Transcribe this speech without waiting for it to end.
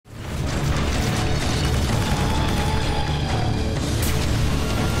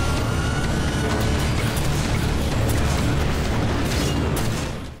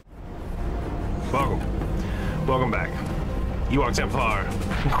Ewok Templar,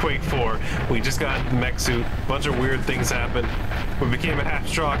 Quake 4. We just got the mech suit. A bunch of weird things happened. We became a half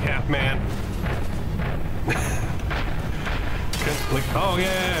Strogg, half man. Like, oh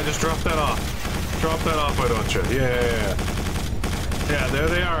yeah, just drop that off. Drop that off, why don't you? Yeah. Yeah, there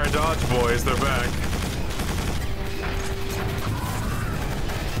they are, Dodge boys. They're back.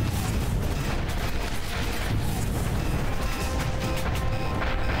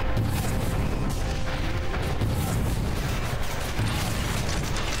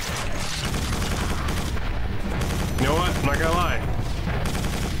 You know what? I'm not gonna lie.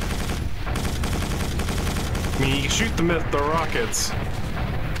 I mean, you can shoot the rockets.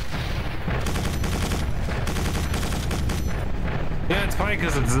 Yeah, it's funny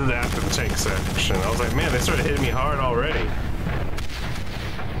because it's after the tank section. I was like, man, they started hitting me hard already.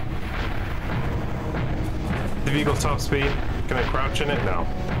 The vehicle top speed. Can I crouch in it? No.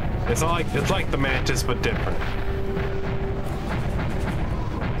 It's like the Mantis, but different.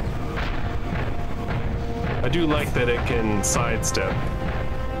 I do like that it can sidestep.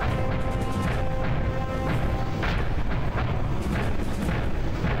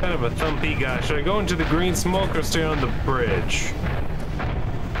 Kind of a thumpy guy. Should I go into the green smoke or stay on the bridge?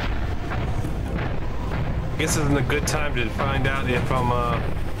 I guess it's a good time to find out if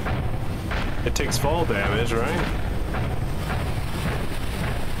it takes fall damage, right?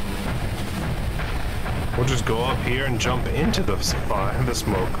 We'll just go up here and jump into the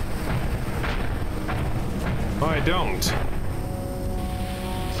smoke. Oh, I don't.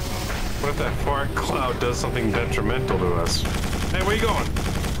 What if that fart cloud does something detrimental to us? Hey, where you going?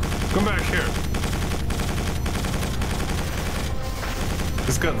 Come back here.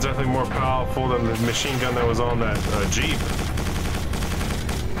 This gun's definitely more powerful than the machine gun that was on that Jeep.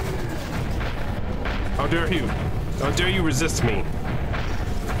 How dare you? How dare you resist me?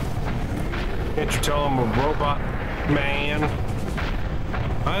 Can't you tell I'm a robot man?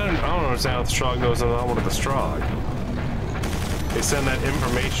 I don't understand how the Strogg knows I'm not one of the Strogg. They send that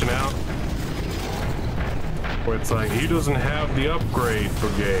information out where it's like, he doesn't have the upgrade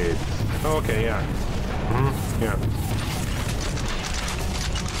brigade. Oh, okay, yeah. Yeah.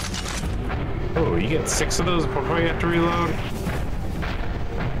 Oh, you get 6 of those before you have to reload?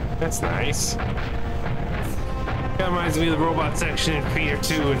 That's nice. That reminds me of the robot section in Fear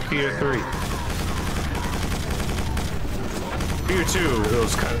 2 and Fear 3. Fear 2, it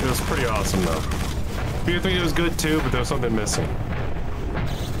was pretty awesome though. Fear 3 was good too, but there was something missing.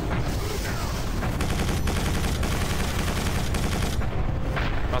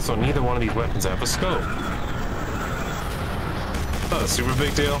 Also, neither one of these weapons have a scope. Not a super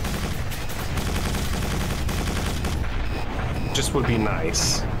big deal. Just would be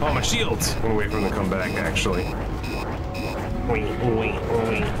nice. Oh, my shields! I'm gonna wait for them to come back, actually. Wait.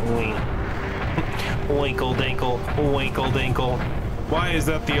 Winkle dinkle, winkle dinkle. Why is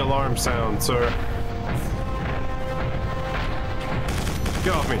that the alarm sound, sir?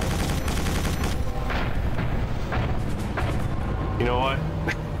 Get off me. You know what?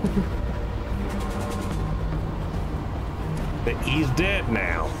 He's dead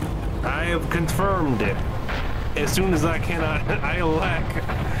now. I have confirmed it. As soon as I cannot, I lack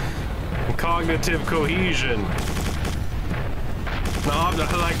cognitive cohesion. No, I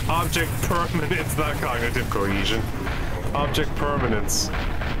like object permanence, not cognitive cohesion. Object permanence.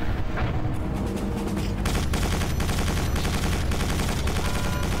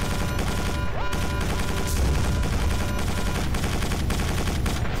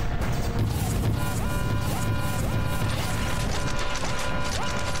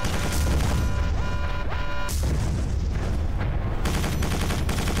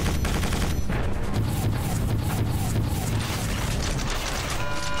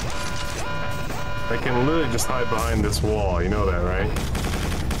 I can literally just hide behind this wall, you know that, right?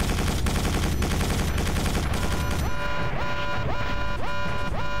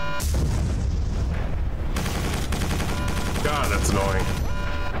 God, that's annoying.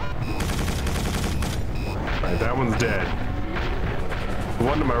 Alright, that one's dead. The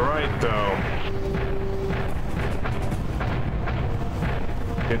one to my right, though,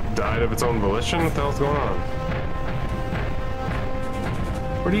 it died of its own volition? What the hell's going on?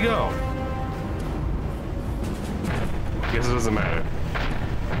 Where'd he go? Guess it doesn't matter.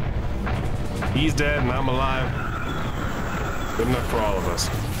 He's dead and I'm alive. Good enough for all of us.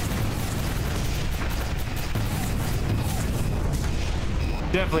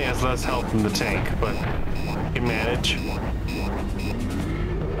 Definitely has less health than the tank, but can manage.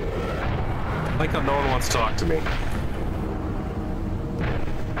 Like how no one wants to talk to me.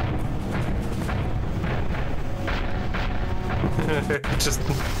 It's just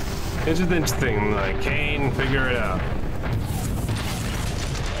interesting, like, Kane, figure it out.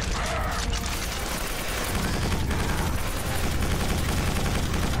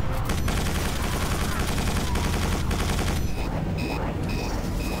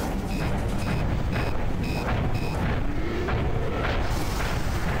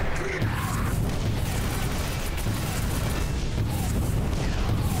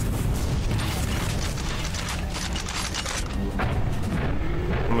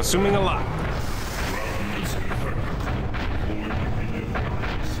 assuming a lot.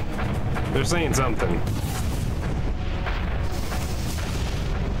 They're saying something.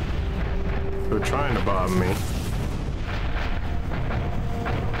 They're trying to bomb me.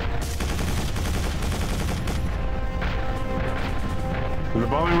 The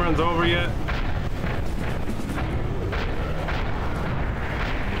bombing run's over yet?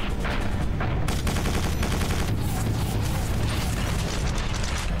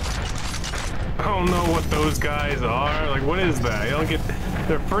 I don't know what those guys are. Like, what is that? You don't get.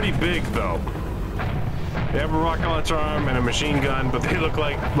 They're pretty big though. They have a rocket launcher arm and a machine gun, but they look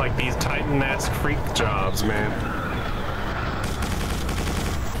like these Titan-esque freak jobs, man.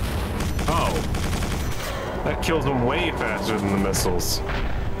 Oh. That kills them way faster than the missiles.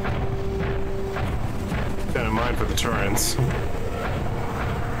 Got in mind for the turrets. Am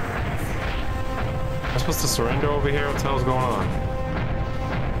I supposed to surrender over here? What the hell's going on?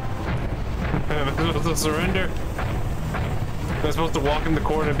 Am I supposed to surrender? Am I supposed to walk in the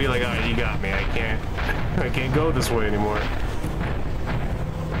corner and be like, alright, you got me, I can't go this way anymore.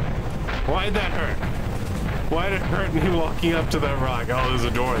 Why'd that hurt? Why'd it hurt me walking up to that rock? Oh, there's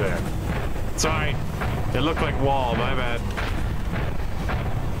a door there. Sorry. It looked like wall, my bad.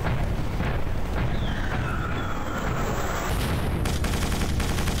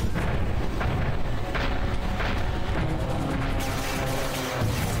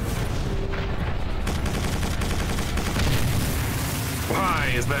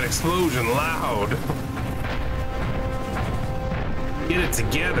 Why is that explosion loud? Get it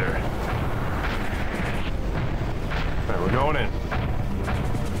together. All right, we're going in.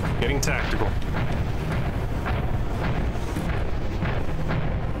 Getting tactical.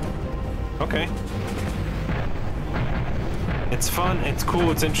 Okay. It's fun, it's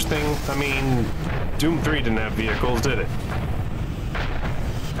cool, it's interesting. I mean, Doom 3 didn't have vehicles, did it?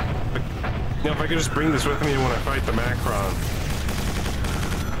 But, you know, if I could just bring this with me when I fight the Macron.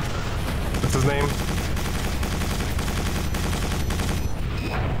 What's his name?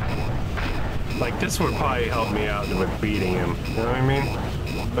 Like, this would probably help me out with beating him. You know what I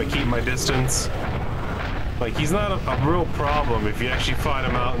mean? Like, keep my distance. Like, he's not a real problem if you actually fight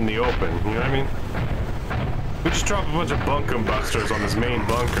him out in the open, you know what I mean? We just drop a bunch of bunk combustors on his main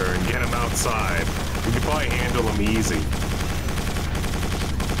bunker and get him outside. We could probably handle him easy.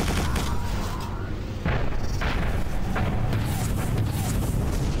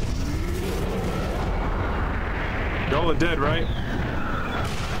 Y'all are dead, right?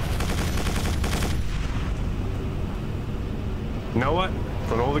 You know what?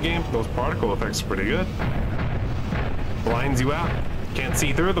 For an older game, those particle effects are pretty good. Blinds you out. Can't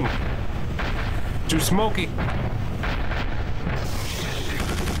see through them. Too smoky.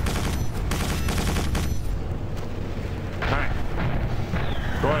 Alright.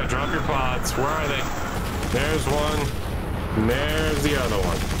 Go ahead, drop your pods. Where are they? There's one. And there's the other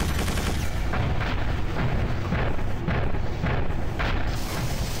one.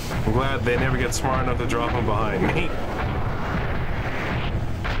 I'm glad they never get smart enough to drop them behind me.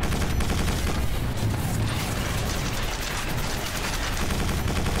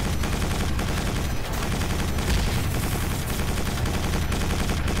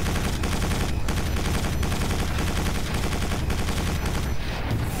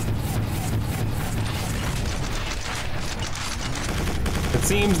 It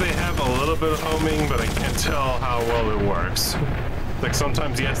seems they have a little bit of homing, but I can't tell how well it works. Like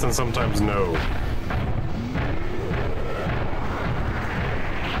sometimes yes and sometimes no.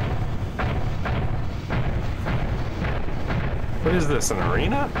 What is this, an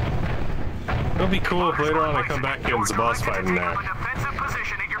arena? It'll be cool if later on I come back and it's a boss fight in there.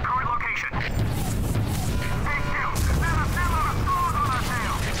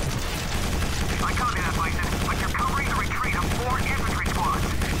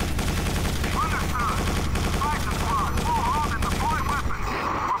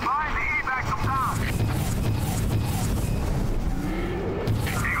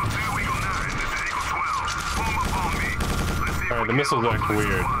 Alright, the missiles act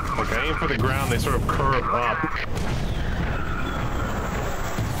weird. Like, I aim for the ground, they sort of curve up.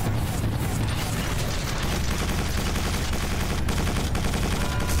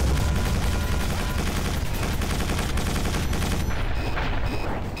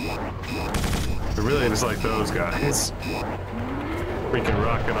 They're really just like those guys. Freaking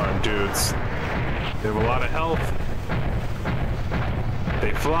rocket arm dudes. They have a lot of health.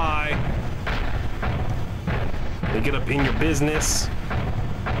 They fly. They get up in your business.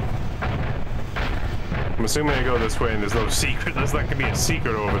 I'm assuming I go this way and there's no secret. There's not gonna be a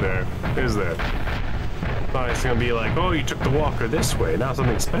secret over there, is there? Thought it's gonna be like, oh, you took the walker this way. Now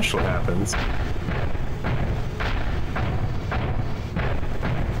something special happens.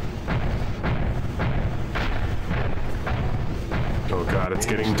 Oh god, it's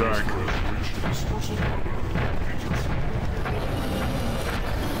getting dark.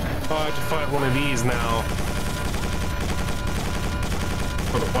 Oh, I have to fight one of these now.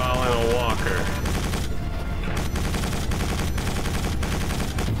 For a while in a walker.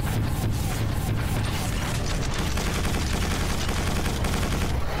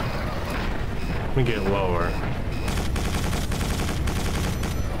 Let me get lower.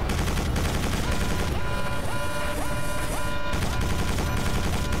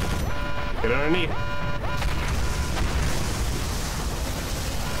 Get underneath.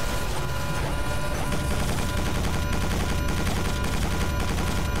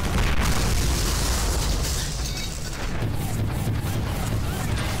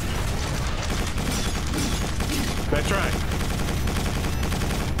 Nice try.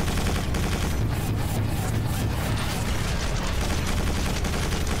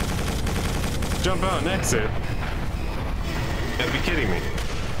 Jump out and exit. You gotta be kidding me.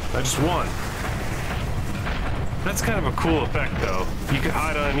 I just won. That's kind of a cool effect though. You can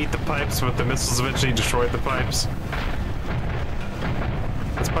hide underneath the pipes, but the missiles eventually destroyed the pipes.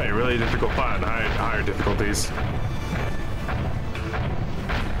 That's probably a really difficult fight on higher difficulties.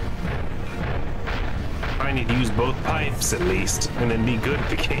 I need to use both pipes at least, and then be good at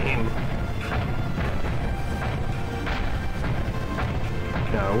the game.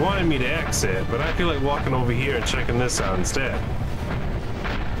 Now, it wanted me to exit, but I feel like walking over here and checking this out instead.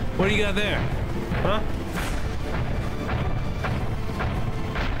 What do you got there? Huh?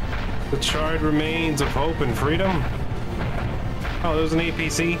 The charred remains of hope and freedom? Oh, there's an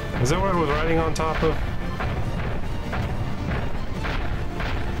APC? Is that what I was riding on top of?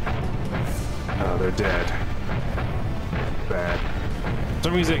 Oh, they're dead. Bad. For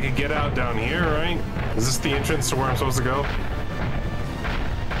some reason I could get out down here, right? Is this the entrance to where I'm supposed to go?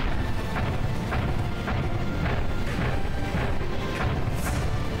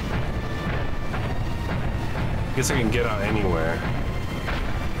 I guess I can get out anywhere.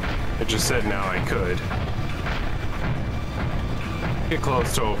 It just said now I could. Get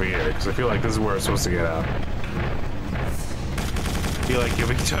close to over here, because I feel like this is where I'm supposed to get out. I feel like if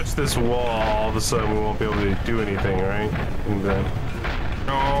we touch this wall, all of a sudden we won't be able to do anything, right? And then...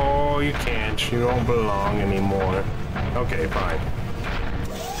 No, you can't. You don't belong anymore. Okay, fine.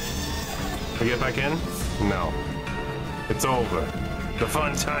 We get back in? No. It's over. The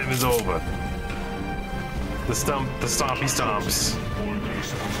fun time is over. The stompy stomps.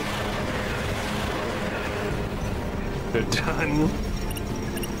 They're done.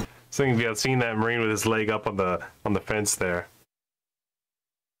 So if you had seen that Marine with his leg up on the fence there.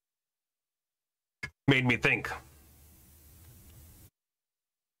 Made me think.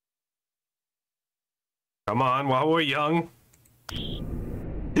 Come on, while we're young.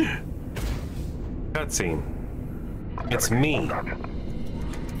 Cutscene. It's me.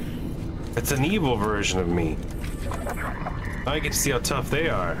 It's an evil version of me. I get to see how tough they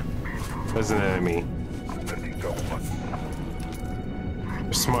are as an enemy.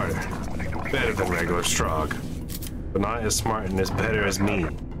 They're smarter. Better than regular Strogg. But not as smart and as better as me.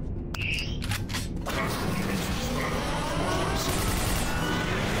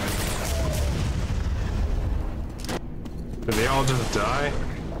 Did they all just die?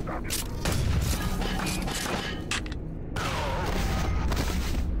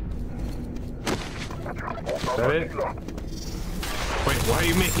 Is that it? Wait, why are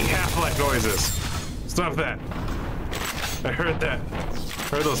you making Half-Life noises? Stop that. I heard that.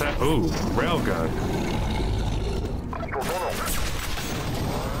 I heard those ooh, railgun.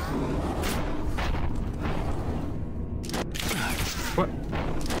 What?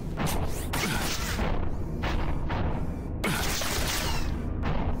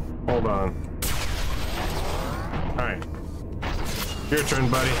 Hold on. Alright. Your turn,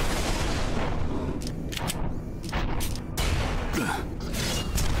 buddy.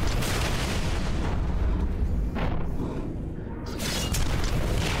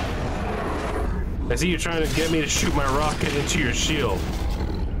 I see you trying to get me to shoot my rocket into your shield.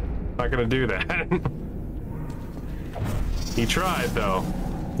 Not gonna do that. He tried, though.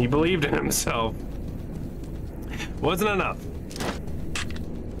 He believed in himself. Wasn't enough.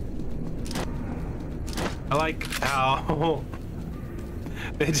 I like how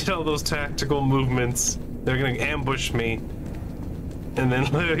they did all those tactical movements. They're gonna ambush me. And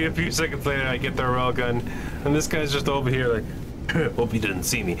then literally a few seconds later I get their railgun. And this guy's just over here like, hope he didn't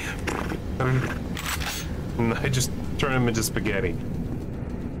see me. And I just turn him into spaghetti.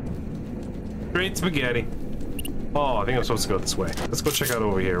 Straight spaghetti. Oh, I think I'm supposed to go this way. Let's go check out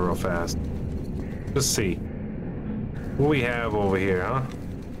over here real fast. Just see. What we have over here, huh?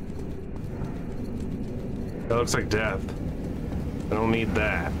 That looks like death. I don't need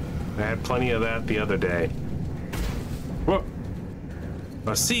that. I had plenty of that the other day. Whoa!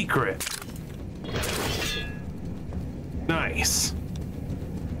 A secret! Nice.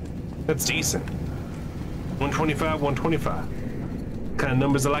 That's decent. 125, 125. Kind of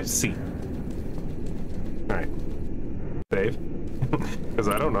numbers I like to see. Alright. Save. Because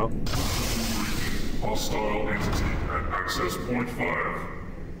I don't know. Hostile entity at access point 5.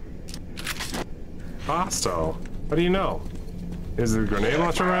 Hostile? How do you know? Is there grenade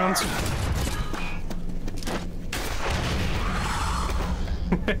launcher rounds?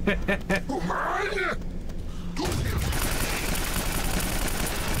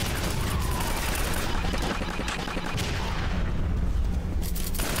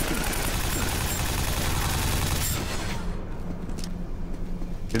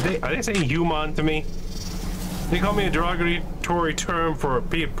 Are they saying human to me? They call me a derogatory term for a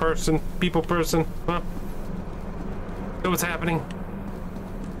people person, huh? So what's happening?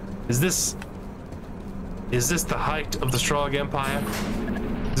 Is this the height of the Strog Empire?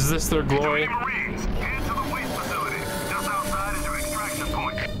 Is this their glory? Marines, head to the waste facility. Just outside is your extraction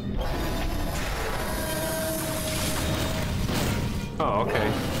point. Oh,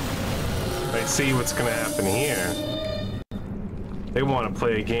 okay. I see what's gonna happen here. They want to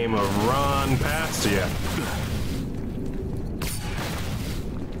play a game of run past you.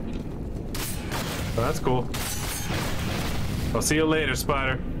 Oh, that's cool. I'll see you later,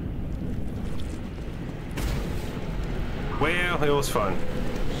 Spider. Well, it was fun.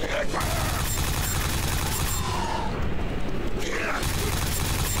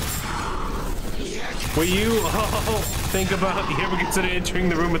 Will you think about, you ever consider entering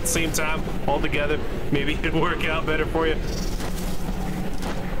the room at the same time all together? Maybe it'd work out better for you.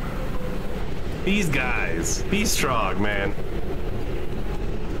 These guys, these Strog, man.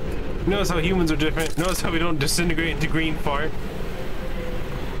 Notice how humans are different. Notice how we don't disintegrate into green fart.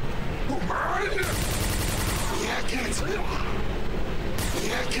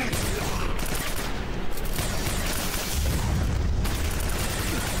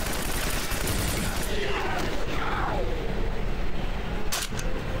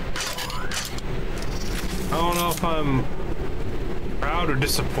 I don't know if I'm proud or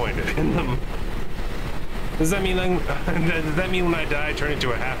disappointed in them. Does that mean does that mean when I die I turn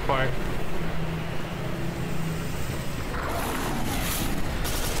into a half part?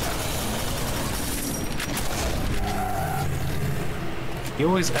 He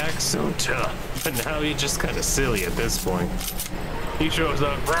always acts so tough, but now he's just kind of silly at this point. He shows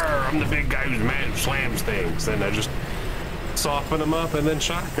up, I'm the big guy who's mad and slams things, and I just soften him up and then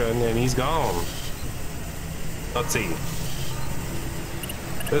shotgun, and he's gone. Let's see.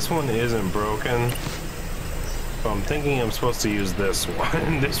 This one isn't broken. So I'm thinking I'm supposed to use this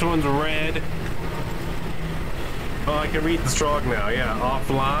one. This one's red. Oh, I can read the Strog now. Yeah,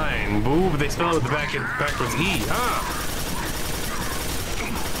 offline. Boo, they spell it with the backwards E. Ah!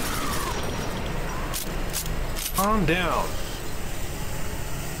 Calm down.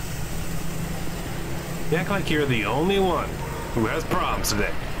 You act like you're the only one who has problems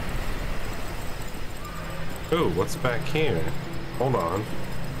today. Ooh, what's back here? Hold on.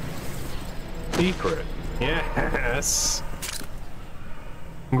 Secret. Yes.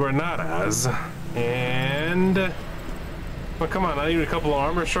 Granadas. And... well, come on, I need a couple of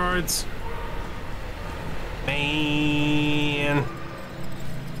armor shards. Man.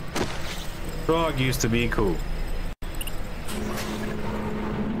 Frog used to be cool.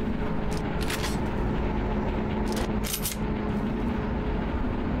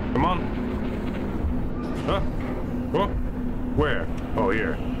 Come on. Huh? Oh, where? Oh,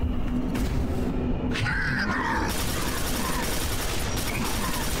 here.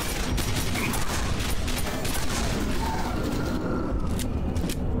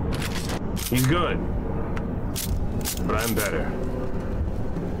 He's good, but I'm better.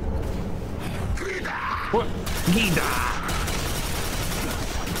 What? Gita!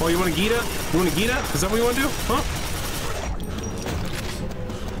 Oh, you want a Gita? You want a Gita? Is that what you want to do? Huh?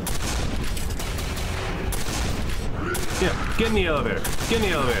 Yeah, get in the elevator. Get in the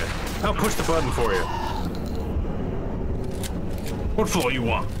elevator. I'll push the button for you. What floor you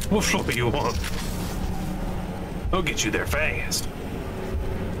want? What floor you want? I'll get you there fast.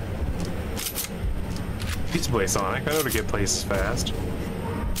 Pizza place, Sonic. I know to get places fast.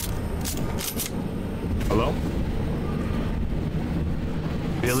 Hello?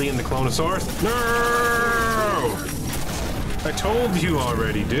 Billy and the Clonosaurus? No! I told you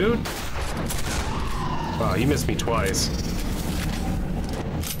already, dude. Wow, he missed me twice.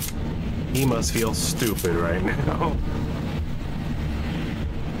 He must feel stupid right now.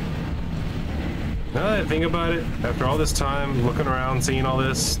 Now that I think about it, after all this time looking around, seeing all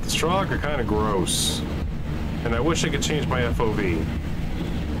this, the Strogg are kind of gross. And I wish I could change my FOV.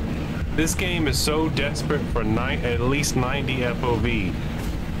 This game is so desperate for at least 90 FOV,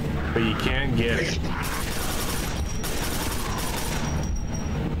 but you can't get it.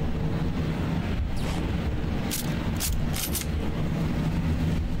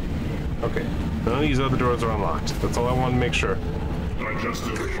 Okay, none of these other doors are unlocked. That's all I want to make sure.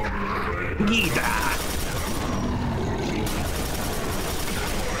 Gita!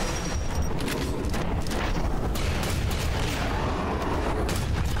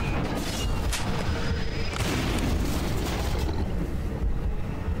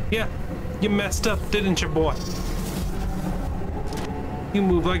 Yeah, you messed up, didn't you, boy? You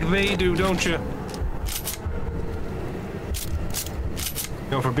move like they do, don't you?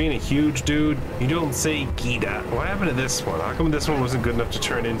 You know, for being a huge dude, you don't say Gita. What happened to this one? How come this one wasn't good enough to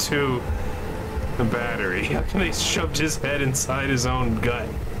turn into the battery? How come they shoved his head inside his own gut?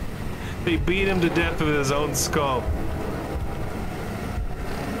 They beat him to death with his own skull.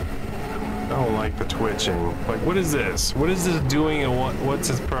 I don't like the twitching. Like, what is this? What is this doing and what's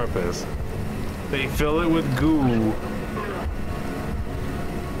its purpose? They fill it with goo.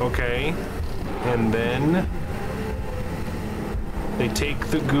 Okay. And then they take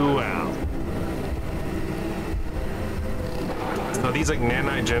the goo out. So these like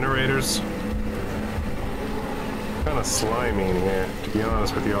nanite generators. Kind of slimy in here, to be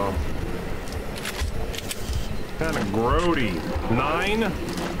honest with y'all. Kind of grody. 9?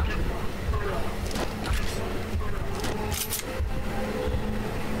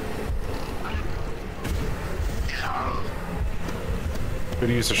 Good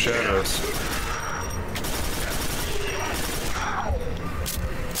use of shadows.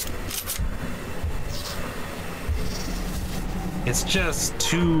 It's just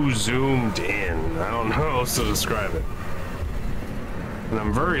too zoomed in. I don't know how else to describe it. And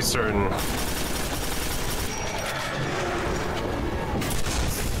I'm very certain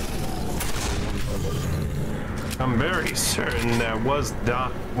that was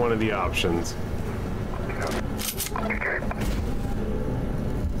not one of the options.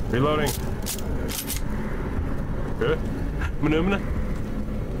 Reloading. Good. Manumina.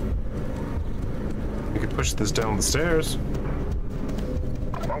 We could push this down the stairs.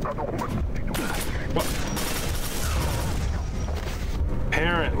 What?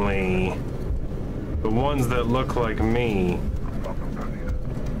 Apparently, the ones that look like me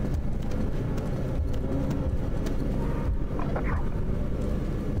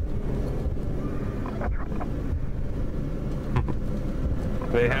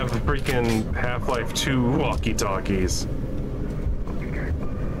they have the freaking Half-Life 2 walkie-talkies.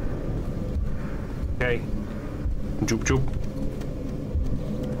 Okay. Joop joop.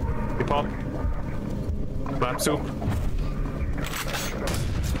 Hey, Paul. Lap soup.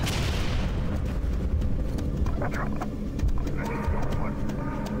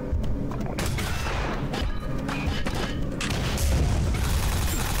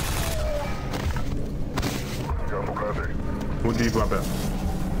 What do you grab it?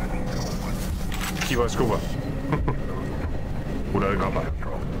 Kiva scuba. What do I grab?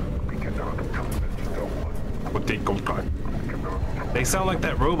 What they go by? They sound like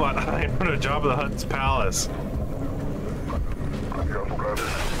that robot I put a Jabba the Hutt's palace.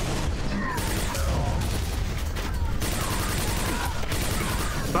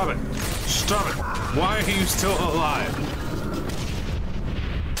 Stop it! Stop it! Why are you still alive?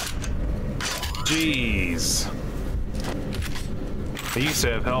 Jeez. I used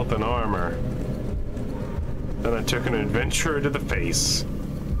to have health and armor. Then I took an adventure to the face.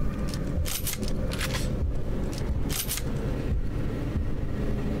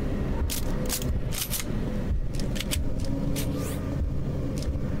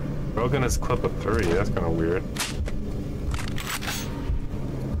 Broken his clip of 3, that's kind of weird.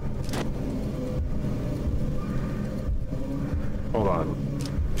 Hold on.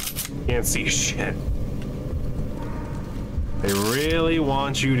 Can't see shit. They really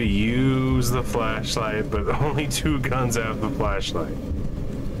want you to use the flashlight, but only 2 guns have the flashlight.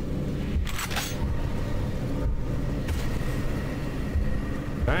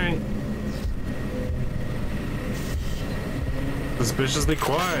 Alright. Suspiciously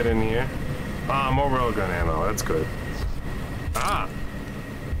quiet in here. Ah, more railgun ammo, that's good. Ah!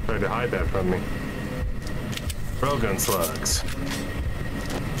 Tried to hide that from me. Railgun slugs.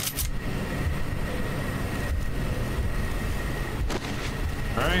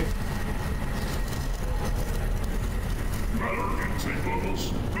 Alright.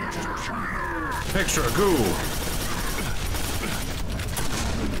 extra goo.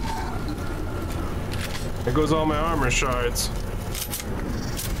 There goes all my armor shards. That's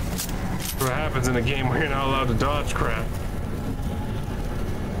what happens in a game where you're not allowed to dodge crap.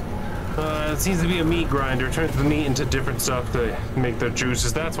 It seems to be a meat grinder. It turns the meat into different stuff to make their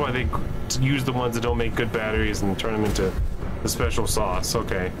juices. That's why they use the ones that don't make good batteries and turn them into the special sauce.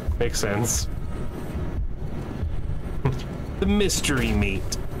 Okay, makes sense. The mystery meat.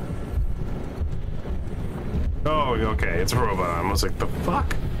 Oh, okay, it's a robot. I was like, the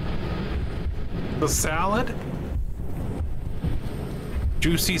fuck? The salad?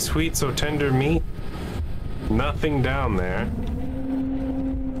 Juicy, sweet, so tender meat? Nothing down there.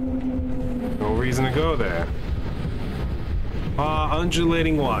 No reason to go there.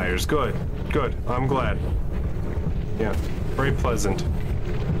 Undulating wires. Good. Good. I'm glad. Yeah. Very pleasant.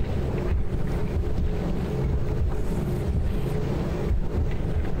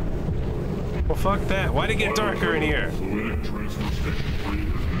 Well, fuck that. Why'd it get darker in here?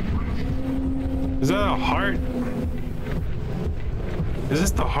 Is that a heart? Is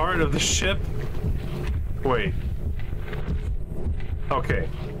this the heart of the ship? Wait. Okay.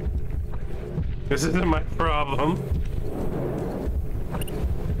 This isn't my problem.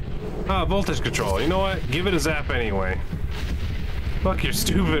 Voltage control. You know what? Give it a zap anyway. Fuck, you're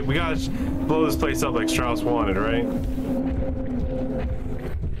stupid. We gotta blow this place up like Strauss wanted, right?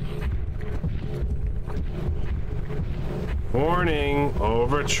 Warning,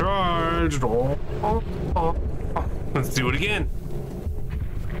 overcharged. Oh. Let's do it again.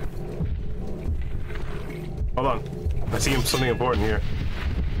 Hold on. I see something important here.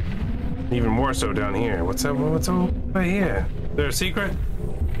 Even more so down here. What's that? What's over here? Is there a secret?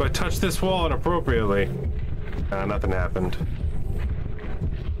 If I touch this wall inappropriately. Nothing happened.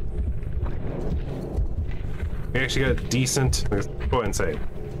 We actually got decent. Let's go ahead and say it.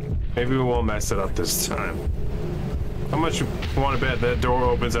 Maybe we won't mess it up this time. How much you want to bet that door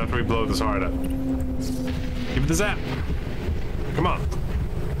opens after we blow this heart up? Give it the zap. Come on.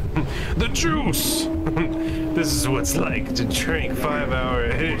 The juice! This is what it's like to drink 5-hour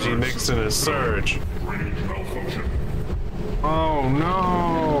energy mixed in a surge. Oh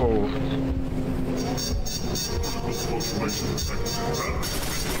no!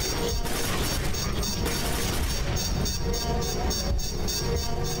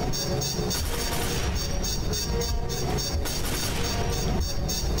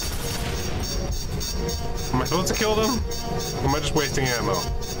 Am I supposed to kill them? Or am I just wasting ammo?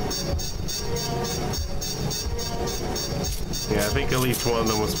 Yeah, I think at least one of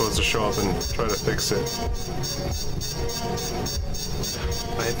them was supposed to show up and try to fix it.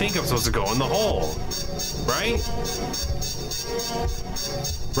 I think I'm supposed to go in the hole, right?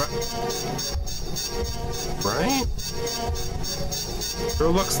 Right? Sure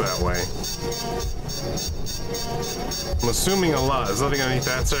looks that way. I'm assuming a lot. There's nothing underneath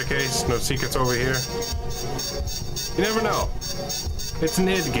that staircase. No secrets over here. You never know. It's an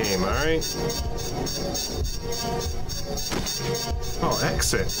id game, alright? Oh,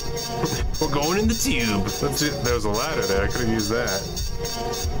 exit. We're going in the tube. Let's do. There was a ladder there. I could have used that.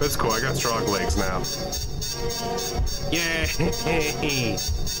 That's cool. I got strong legs now. Yay!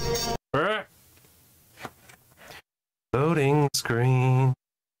 Alright. Loading screen.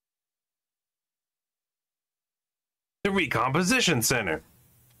 The Recomposition Center.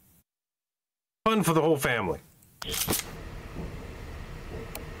 Fun for the whole family.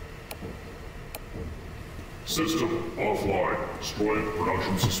 System offline. Destroyed.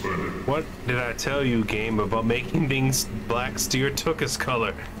 Production suspended. What did I tell you, game, about making things black steer Tookus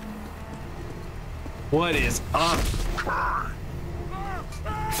color? What is up?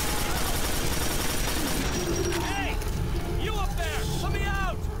 Hey! You up there! Let me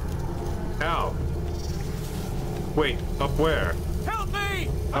out! How? Wait, up where? Help me!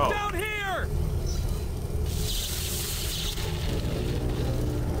 I'm down here!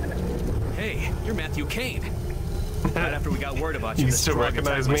 Hey, you're Matthew Kane. Right after we got word about you, You the still drug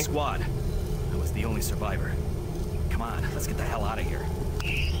recognize attacked my me? squad. I was the only survivor. Come on, let's get the hell out of here.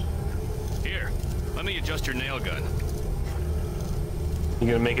 Here, let me adjust your nail gun. You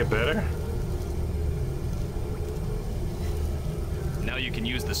gonna make it better? Now you can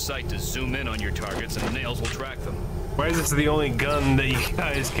use the sight to zoom in on your targets and the nails will track them. Why is this the only gun that you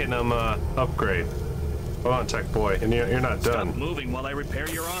guys can upgrade? Hold on, tech boy, and you're not done. Stop moving while I repair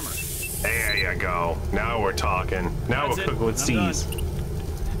your armor. There you go. Now we're talking. Now That's we're it. cooking with I'm C's.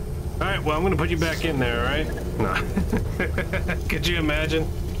 Alright, well, I'm gonna put you back in there, alright? No. Could you imagine?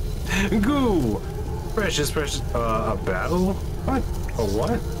 Goo! Precious. A battle? What? A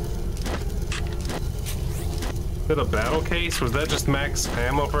what? Is it a battle case? Was that just max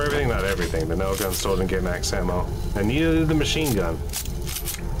ammo for everything? Not everything. The nail gun still didn't get max ammo. And neither did the machine gun.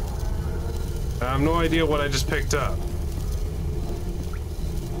 I have no idea what I just picked up.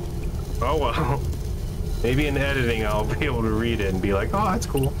 Oh well. Maybe in editing I'll be able to read it and be like, oh, that's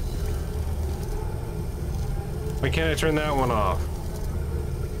cool. Why can't I turn that one off?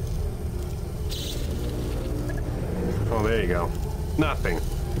 Oh, there you go. Nothing.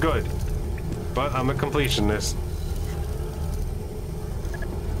 Good. But I'm a completionist.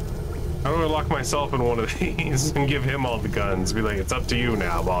 How do I lock myself in one of these and give him all the guns? Be like, it's up to you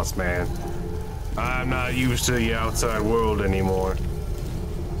now, boss man. I'm not used to the outside world anymore.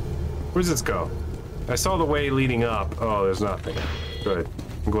 Where's this go? I saw the way leading up. Oh, there's nothing. Good.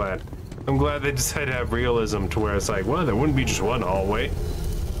 I'm glad. I'm glad they decided to have realism to where it's like, well, there wouldn't be just one hallway.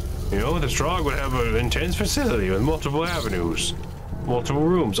 You know, the Strogg would have an intense facility with multiple avenues, multiple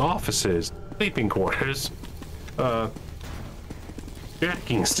rooms, offices, sleeping quarters,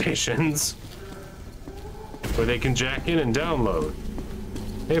 jacking stations, where they can jack in and download.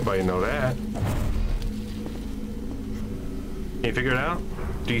 Everybody know that. Can you figure it out?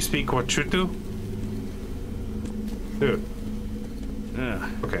 Do you speak Quachutu? Dude.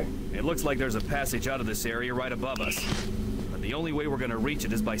 Okay. It looks like there's a passage out of this area right above us. But the only way we're gonna reach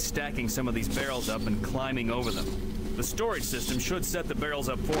it is by stacking some of these barrels up and climbing over them. The storage system should set the barrels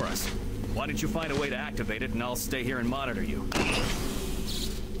up for us. Why don't you find a way to activate it and I'll stay here and monitor you.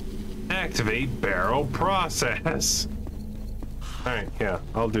 Activate barrel process. Alright, yeah,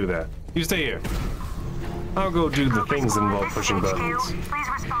 I'll do that. You stay here. I'll go do the things that involve pushing buttons. Please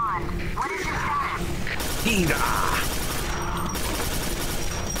respond. What is your status? Hida!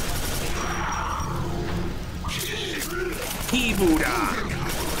 Hibuda!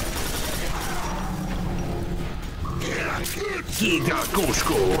 Hida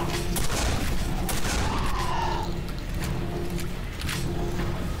Goshko!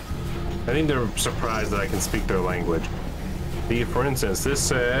 I think they're surprised that I can speak their language. See, for instance, this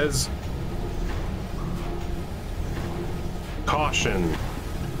says... Caution.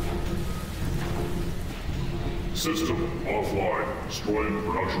 System offline. Destroying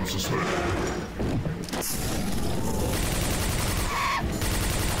production suspended.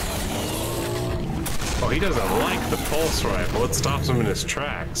 Oh, he doesn't like the pulse rifle. It stops him in his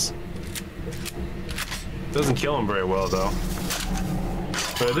tracks. Doesn't kill him very well, though.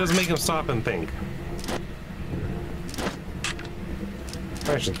 But it does make him stop and think.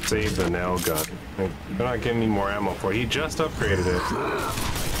 I should save the nail gun. They're not giving me more ammo for it. He just upgraded it.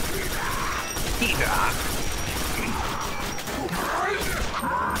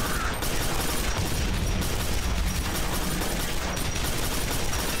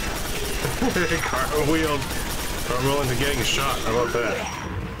 Cartwheel into getting shot. How about that?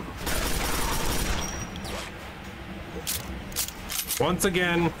 Once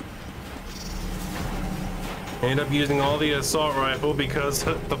again, I end up using all the assault rifle because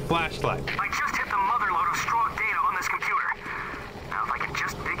of the flashlight. I just hit the motherload of Strogg data on this computer. Now if I can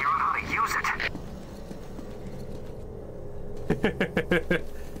just figure out how to use it.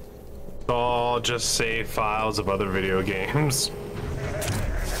 All just save files of other video games.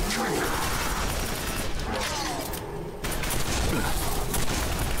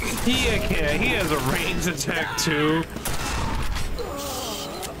 He has a ranged attack too.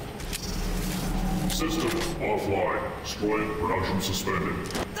 System offline. Destroying production suspended.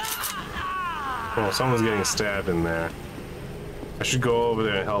 Oh, someone's getting stabbed in there. I should go over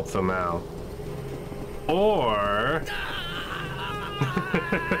there and help them out. Or...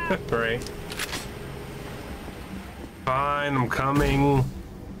 right. Fine, I'm coming.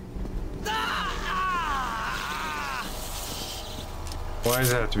 Why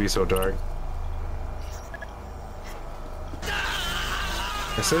does it have to be so dark?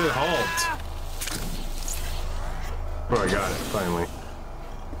 I said halt. Oh, I got it, finally.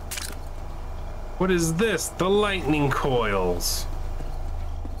 What is this? The lightning coils.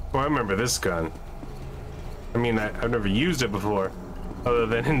 Oh, I remember this gun. I mean, I've never used it before, other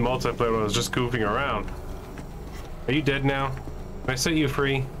than in multiplayer when I was just goofing around. Are you dead now? Can I set you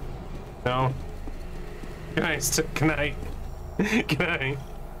free? No? Can I? Can I?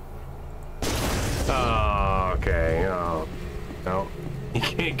 Oh, okay. Oh, no. You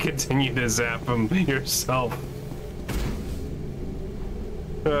can't continue to zap him yourself.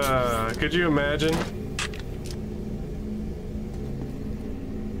 Could you imagine?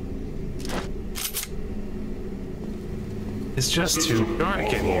 It's just too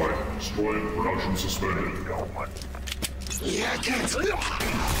dark in here. Destroying production suspended.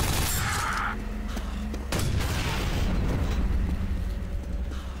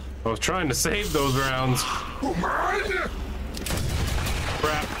 I was trying to save those rounds.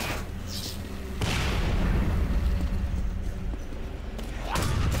 Crap.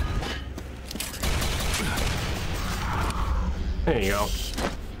 There you go.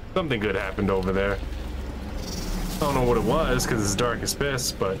 Something good happened over there. I don't know what it was because it's dark as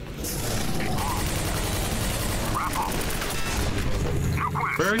piss, but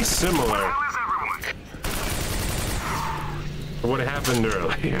very similar to what happened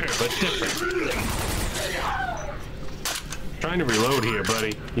earlier, but different. Trying to reload here,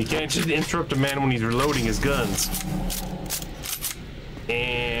 buddy. You can't just interrupt a man when he's reloading his guns.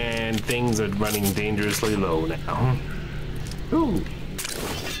 And things are running dangerously low now. Ooh,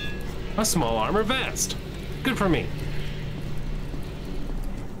 a small armor vest. Good for me.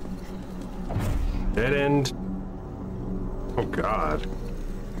 Dead end. Oh God.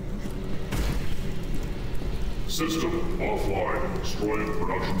 System offline. Destroying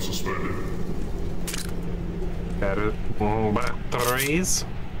production suspended. Batteries.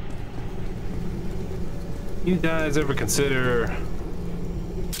 You guys ever consider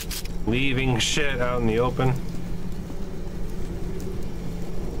leaving shit out in the open?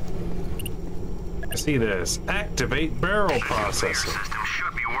 I see this. Activate barrel processor. System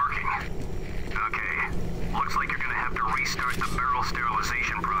should be working. Okay. Looks like you're gonna have to restart the barrel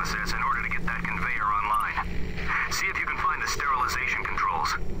sterilization process in order to get that conveyor online. See if you can find the sterilization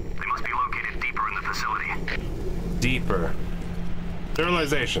controls. They must be located deeper in the facility. Deeper.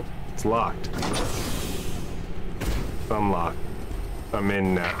 Sterilization. It's locked. It's unlocked. I'm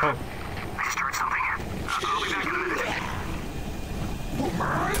in now. Oh. I just heard something. I'll be back in a minute.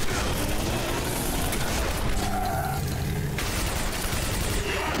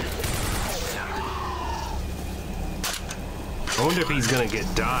 I wonder if he's gonna get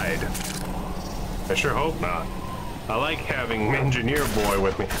died. I sure hope not. I like having Engineer Boy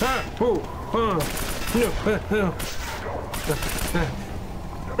with me. Ah! Oh! Oh! No! No!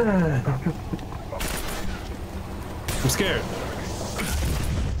 I'm scared.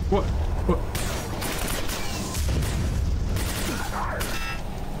 What? What?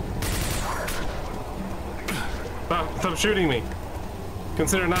 Stop shooting me.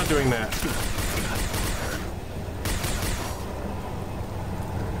 Consider not doing that.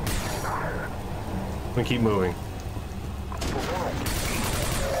 I'm gonna keep moving.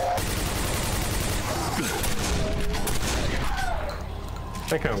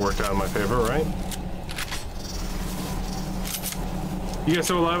 That kind of worked out in my favor, right? You guys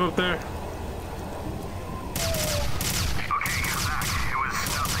still alive up there? Okay, I'm back. It was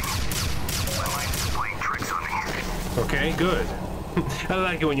nothing. My mind is playing tricks on me. Okay, good. I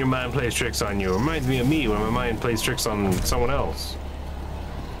like it when your mind plays tricks on you. It reminds me of me when my mind plays tricks on someone else.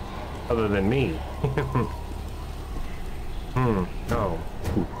 Other than me. Oh.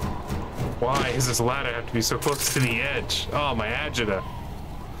 Why does this ladder have to be so close to the edge? Oh, my agita.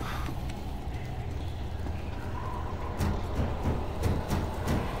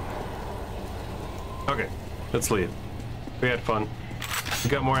 Okay, let's leave. We had fun. We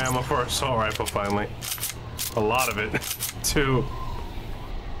got more ammo for our assault rifle finally. A lot of it, too.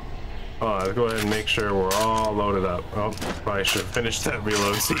 Oh, let's go ahead and make sure we're all loaded up. Oh, probably should have finished that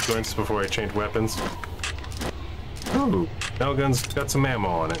reload sequence before I change weapons. Ooh, L-gun's got some ammo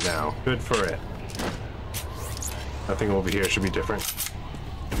on it now. Good for it. Nothing over here should be different.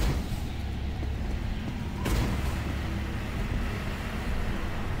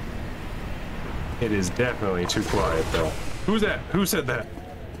 It is definitely too quiet, though. Who's that? Who said that?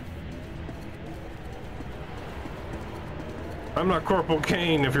 I'm not Corporal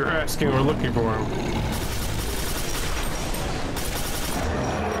Kane if you're asking or looking for him.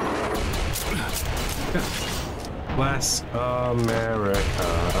 Bless America.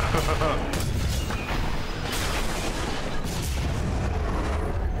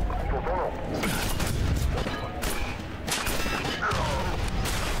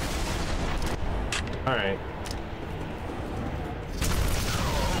 All right.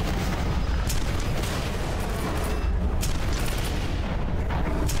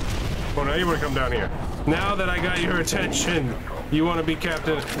 Well, now you want to come down here. Now that I got your attention, you want to be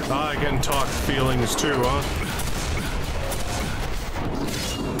captain? I can talk feelings too, huh?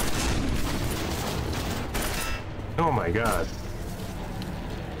 Oh my God.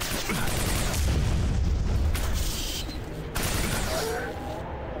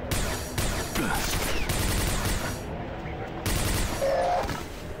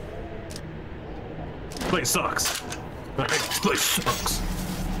 This place sucks. Alright, this place sucks.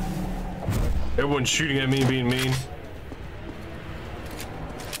 Everyone's shooting at me, being mean.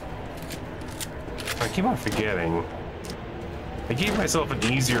 I keep on forgetting. I gave myself an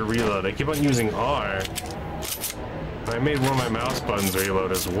easier reload. I keep on using R. I made one of my mouse buttons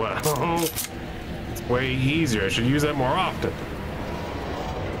reload as well. It's way easier. I should use that more often.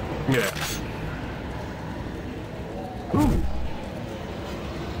 Yeah. Ooh.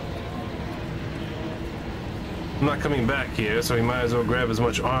 I'm not coming back here, so we might as well grab as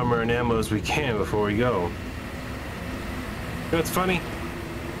much armor and ammo as we can before we go. You know what's funny?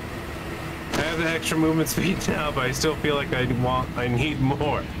 I have the extra movement speed now, but I still feel like I need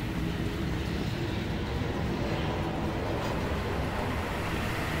more.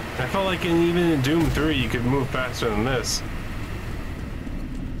 I felt like even in Doom 3 you could move faster than this.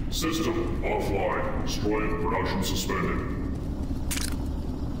 System offline. Destroyed. Production suspended.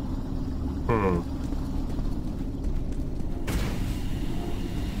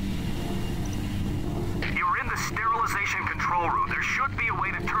 You're in the sterilization control room. There should be a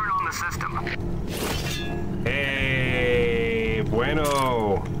way to turn on the system. Hey,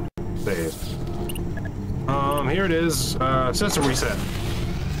 bueno. Save. Here it is. System reset.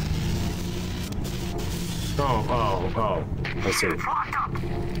 Oh. I see. It's locked up.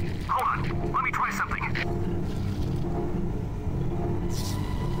 Hold on. Let me try something.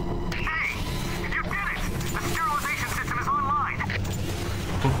 Hey! You did it! The sterilization system is online.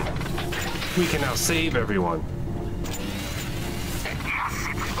 We can now save everyone. Yes,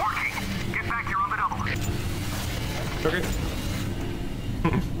 it's working. Get back here on the double. Okay.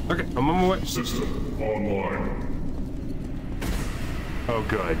 Okay, I'm on my way. System online. Oh,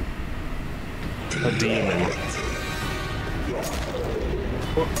 good. A demon.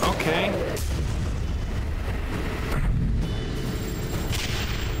 Well, okay.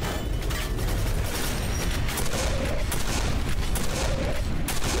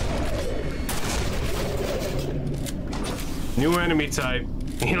 New enemy type.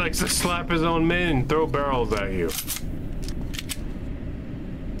 He likes to slap his own men and throw barrels at you.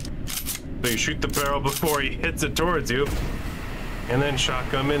 So you shoot the barrel before he hits it towards you, and then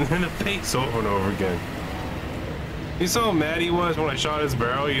shotgun him in the face over and over again. You saw how mad he was when I shot his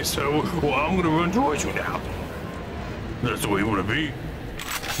barrel? You said, well, I'm gonna run towards you now. That's the way you wanna be.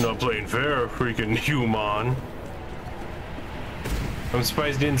 Not playing fair, freaking human. I'm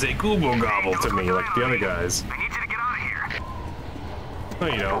surprised he didn't say Google Gobble to me like the other guys. I need you to get out of here. No,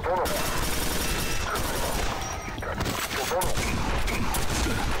 you don't.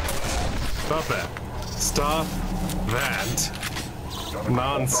 Stop that. Stop that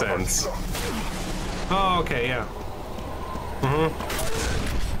nonsense. Oh, okay, yeah.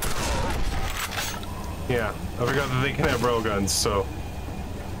 Yeah, I forgot that they can have railguns, so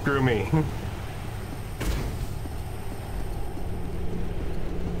screw me.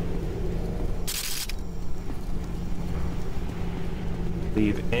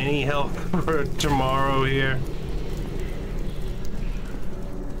 Leave any help for tomorrow here.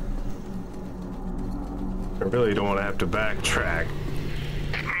 I really don't want to have to backtrack.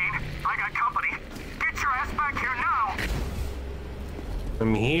 Kane, I got company. Get your ass back here now.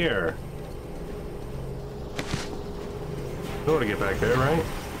 I'm here. I know how to get back there, right?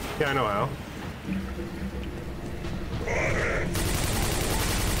 Yeah, I know how.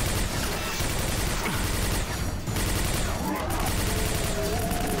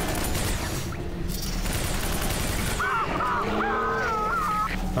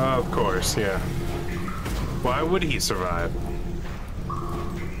 Of course, yeah. Why would he survive?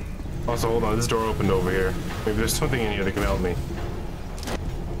 Also, hold on, this door opened over here. Maybe there's something in here that can help me.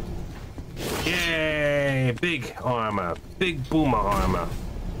 Yay! Big armor. Big boomer armor.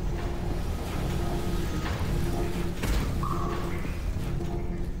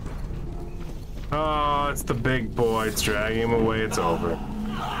 Oh, it's the big boy. It's dragging him away. It's over.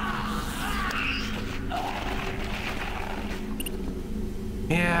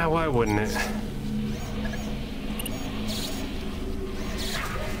 Yeah, why wouldn't it?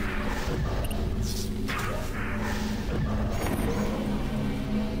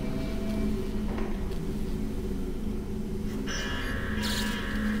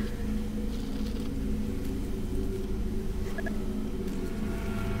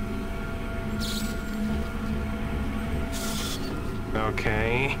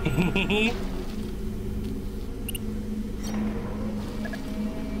 Okay.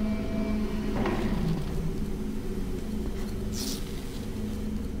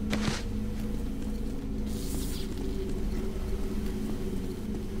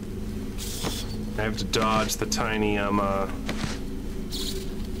 I have to dodge the tiny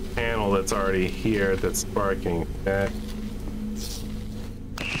panel that's already here that's sparking. Okay.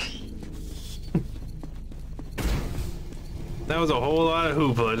 That was a whole lot of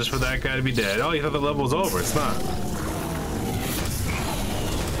hoopla just for that guy to be dead. Oh, you thought the level was over. It's not.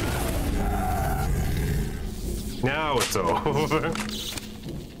 Now it's over.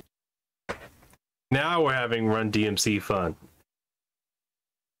 Now we're having Run DMC fun.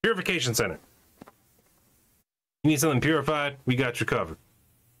 Purification Center. You need something purified? We got you covered.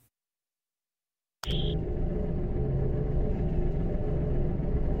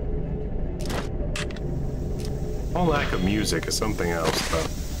 All lack of music is something else, though.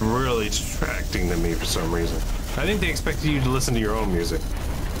 Really distracting to me for some reason. I think they expected you to listen to your own music.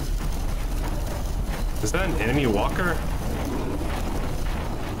 Is that an enemy walker?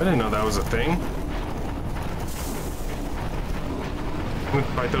 I didn't know that was a thing. We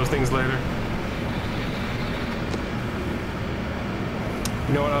can fight those things later.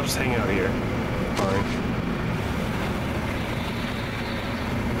 You know what? I'll just hang out here. Fine.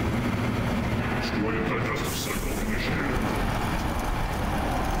 Destroy a digestive cycle initiated.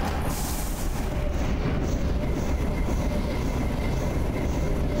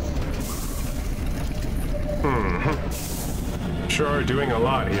 Sure are doing a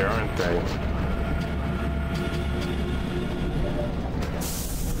lot here, aren't they?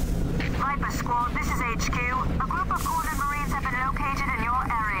 Viper Squad, this is HQ. A group of cornered Marines have been located in your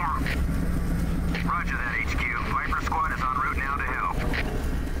area. Roger that, HQ. Viper Squad is en route now to help.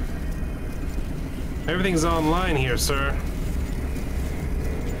 Everything's online here, sir.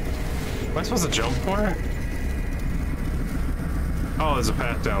 Am I supposed to jump for it? Oh, there's a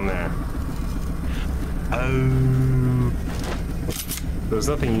path down there. Oh. There's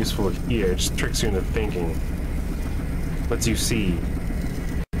nothing useful here. It just tricks you into thinking. Lets you see.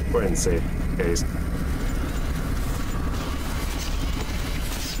 Go ahead and save, guys.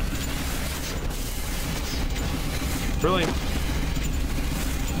 Really?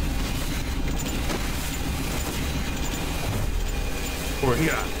 What do we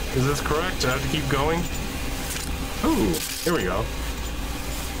got? Is this correct? I have to keep going? Ooh, here we go.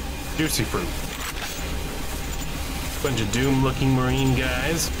 Juicy fruit. Bunch of doom-looking Marine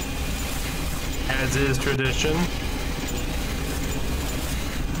guys, as is tradition.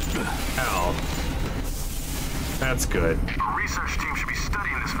 Ow. That's good. A research team should be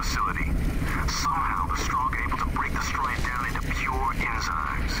studying this facility. Somehow the Strong are able to break the Stride down into pure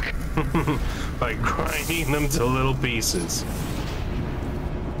enzymes. By grinding them to little pieces.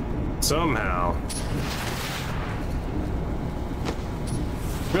 Somehow.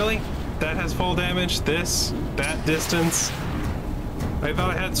 Really? That has full damage? This? That distance? I thought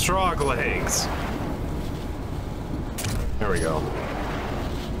I had Strog legs. There we go.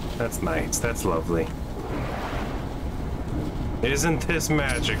 That's nice. That's lovely. Isn't this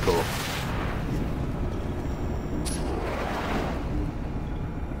magical?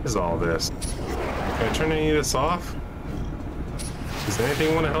 What is all this? Can I turn any of this off? Does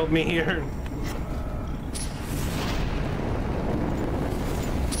anything want to help me here?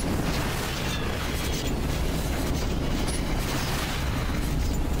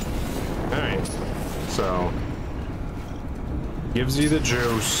 Alright. So, gives you the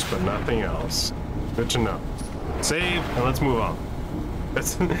juice, but nothing else. Good to know. Save, and let's move on.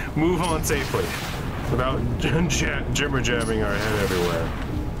 Let's move on safely, without jibber-jabbing our head everywhere.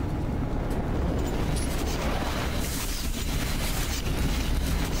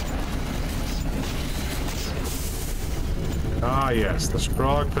 Ah yes, the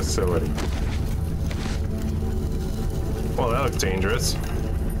Strog facility. Well, that looks dangerous.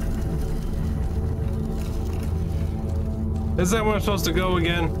 Is that where I'm supposed to go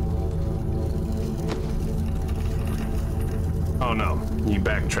again? Oh no, you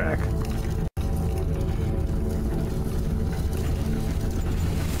backtrack.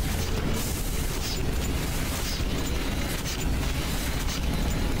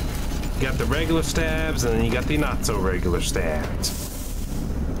 You got the regular stabs, and then you got the not so regular stabs.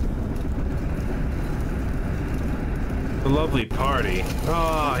 The lovely party.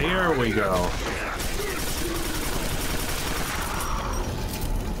 Oh, here we go.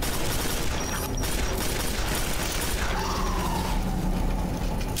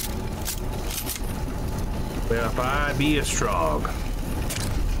 If I be a Strog.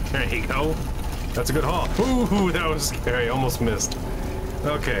 There you go. That's a good haul. Ooh, that was scary. Almost missed.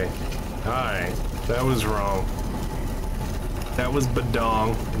 Okay. Alright. That was wrong. That was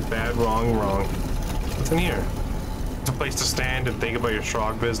badong. Bad, wrong, wrong. What's in here? It's a place to stand and think about your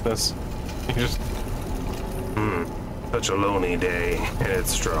Strog business. You just... Such a lonely day, and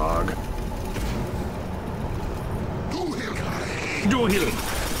it's Strog. Do hill.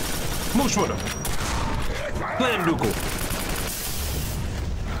 Mushmura. Planduku.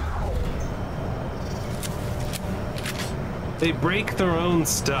 They break their own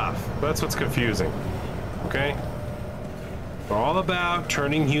stuff. That's what's confusing. Okay? All about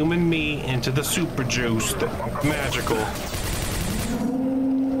turning human meat into the super juice, the magical.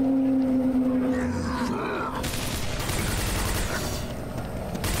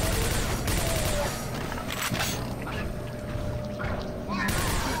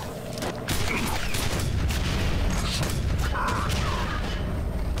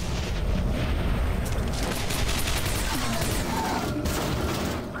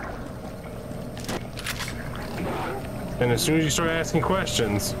 And as soon as you start asking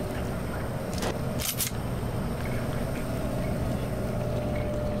questions, is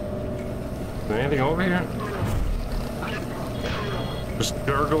there anything over here? Just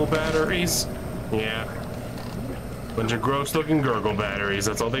gurgle batteries? Yeah. Bunch of gross looking gurgle batteries,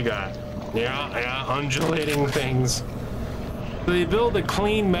 that's all they got. Yeah, undulating things. So they build a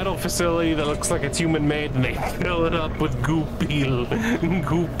clean metal facility that looks like it's human made and they fill it up with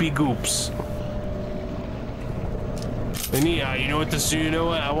goopy goops. And yeah, you know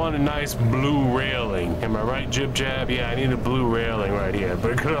what I want a nice blue railing. Am I right, Jib Jab? Yeah, I need a blue railing right here.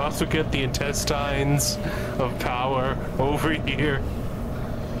 But I could also get the intestines of power over here.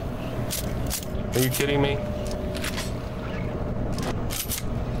 Are you kidding me?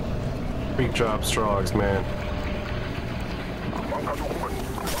 Freak drop straws, man.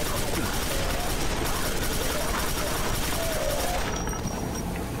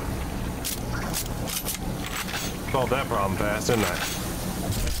 Solved that problem fast, didn't I?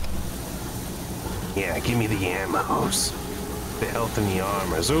 Yeah, give me the ammos. The health and the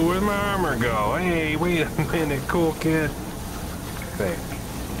armor. So where'd my armor go? Hey, wait a minute, cool kid. Hey.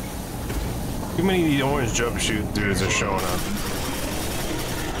 Too many of these orange jumpsuit dudes are showing up.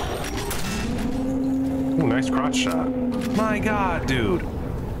 Ooh, nice crotch shot. My god, dude.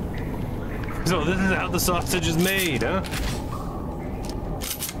 So this is how the sausage is made, huh?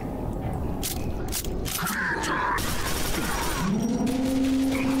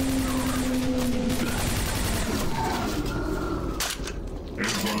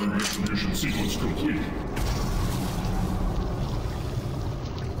 Sequence complete.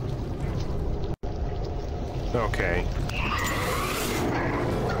 Okay.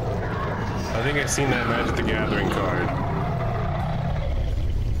 I think I've seen that Magic the Gathering card.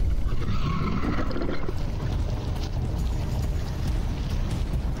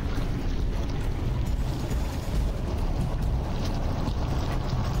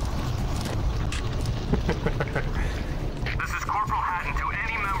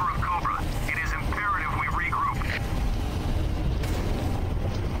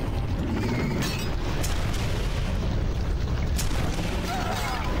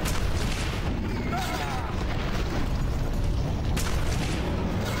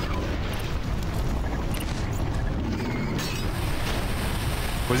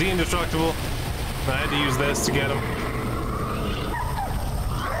 Was he indestructible? I had to use this to get him.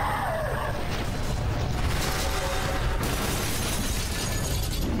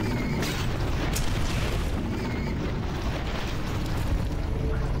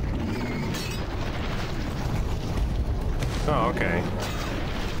 Oh, okay.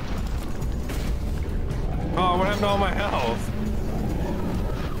 Oh, what happened to all my health?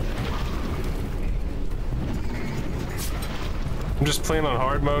 I'm just playing on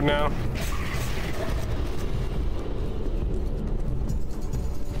hard mode now.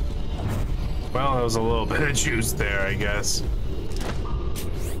 Well, that was a little bit of juice there, I guess.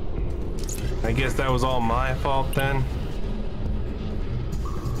 I guess that was all my fault then.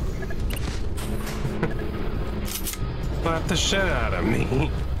 Slapped the shit out of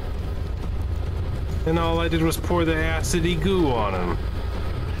me. And all I did was pour the acidy goo on him.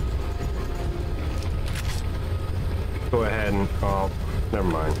 Go ahead and, oh, never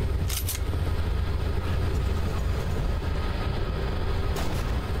mind.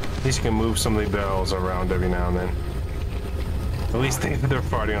 At least you can move some of the barrels around every now and then. At least they're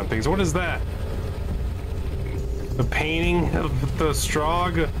farting on things. What is that? The painting of the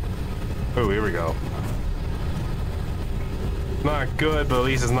Strogg? Oh, here we go. Not good, but at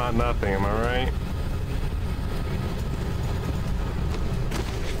least it's not nothing, am I right?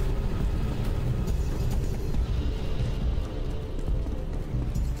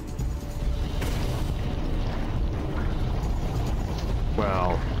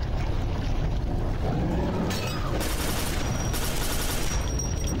 Well.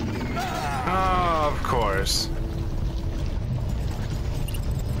 Oh, of course.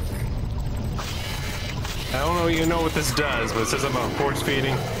 I don't know you know what this does, but it says about force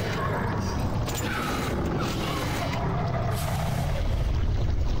feeding.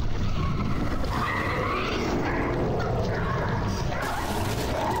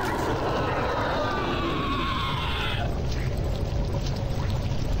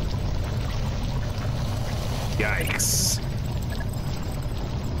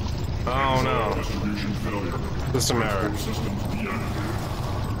 system error.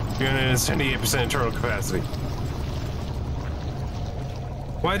 378% internal capacity.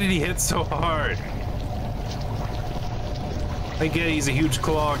 Why did he hit so hard? I get he's a huge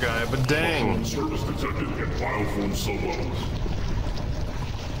claw guy, but dang. Service detected at bioform sub-levels.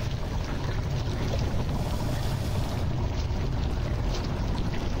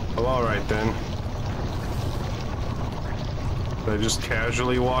 Well, alright then. Did I just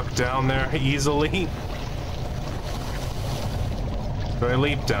casually walk down there easily? Do I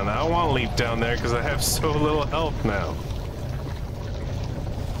leap down there? I don't want to leap down there because I have so little health now.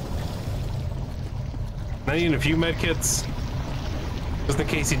 I need a few medkits. Just in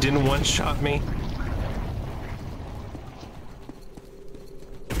case he didn't one-shot me.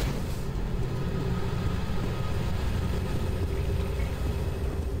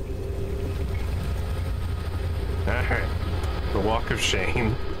 Alright. The walk of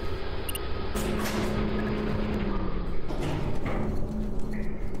shame.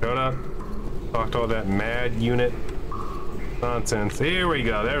 Shut up. Talked all that mad unit nonsense. Here we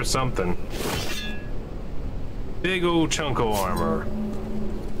go. There's something. Big old chunk of armor.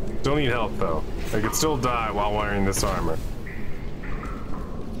 Don't need help though. I could still die while wearing this armor.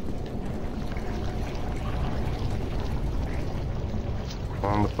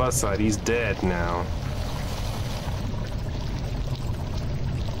 On the plus side, he's dead now.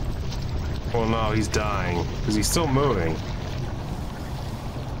 Well, no, he's dying because he's still moving.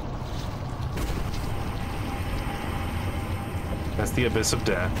 That's the abyss of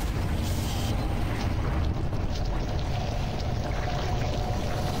death.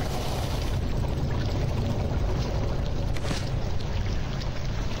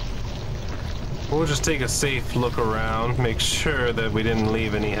 We'll just take a safe look around, make sure that we didn't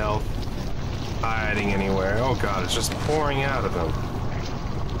leave any health hiding anywhere. Oh god, it's just pouring out of them.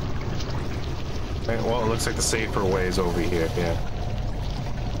 Right, well, it looks like the safer way is over here, yeah.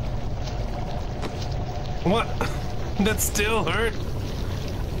 What? That still hurt?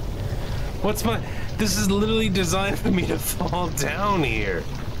 What's my... This is literally designed for me to fall down here.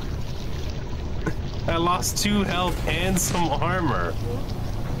 I lost 2 health and some armor.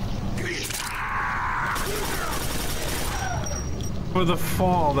 For the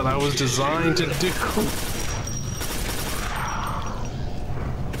fall that I was designed to do.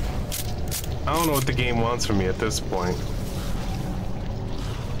 I don't know what the game wants from me at this point.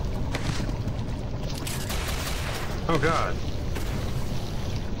 Oh god.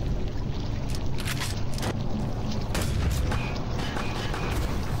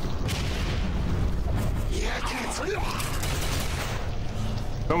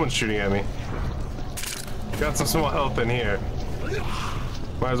 Someone's shooting at me. Got some small health in here.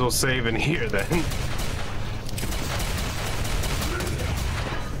 Might as well save in here then.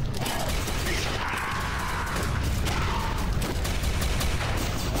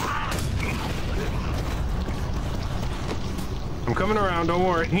 I'm coming around, don't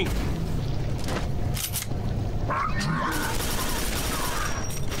worry.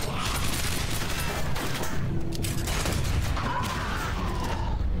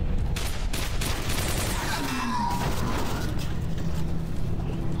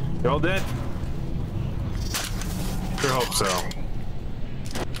 You all dead? Sure hope so.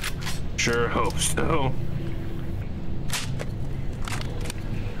 Sure hope so.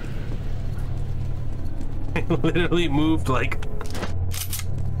 I literally moved like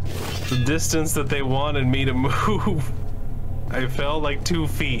the distance that they wanted me to move. I fell like 2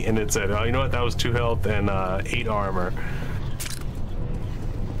 feet and it said, oh, you know what? That was 2 health and 8 armor.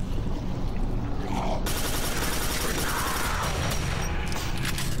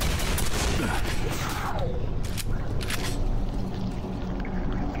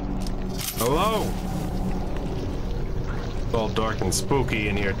 Hello? It's all dark and spooky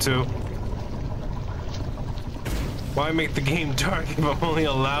in here too. Why make the game dark if I'm only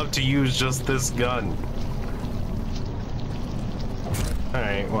allowed to use just this gun?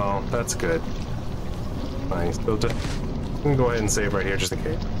 Alright, well, that's good. Nice. I'm gonna go ahead and save right here just in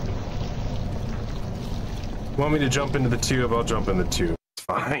case. Want me to jump into the tube? I'll jump in the tube. It's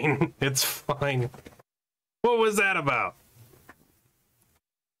fine. It's fine. What was that about?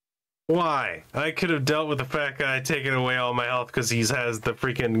 Why? I could have dealt with the fact that I'd taken away all my health because he has the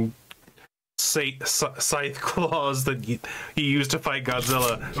freaking scythe claws that he used to fight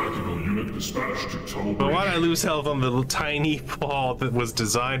Godzilla. But why did I lose health on the tiny fall that was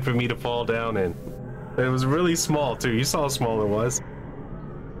designed for me to fall down in? It was really small too. You saw how small it was.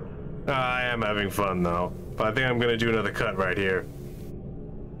 I am having fun though. But I think I'm gonna do another cut right here.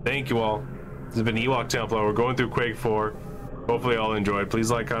 Thank you all. This has been Ewok Templar. We're going through Quake 4. Hopefully you all enjoyed.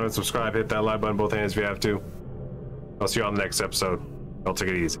 Please like, comment, subscribe, hit that like button both hands if you have to. I'll see you on the next episode. I'll take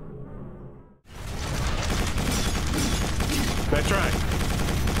it easy. Nice try.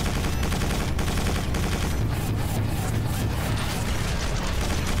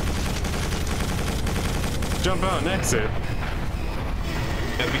 Jump out and exit.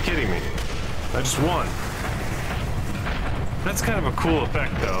 You gotta be kidding me. I just won. That's kind of a cool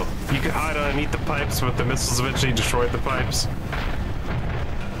effect, though. You can hide underneath the pipes, but the missiles eventually destroyed the pipes.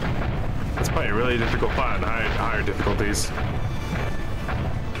 That's probably a really difficult fight on higher difficulties.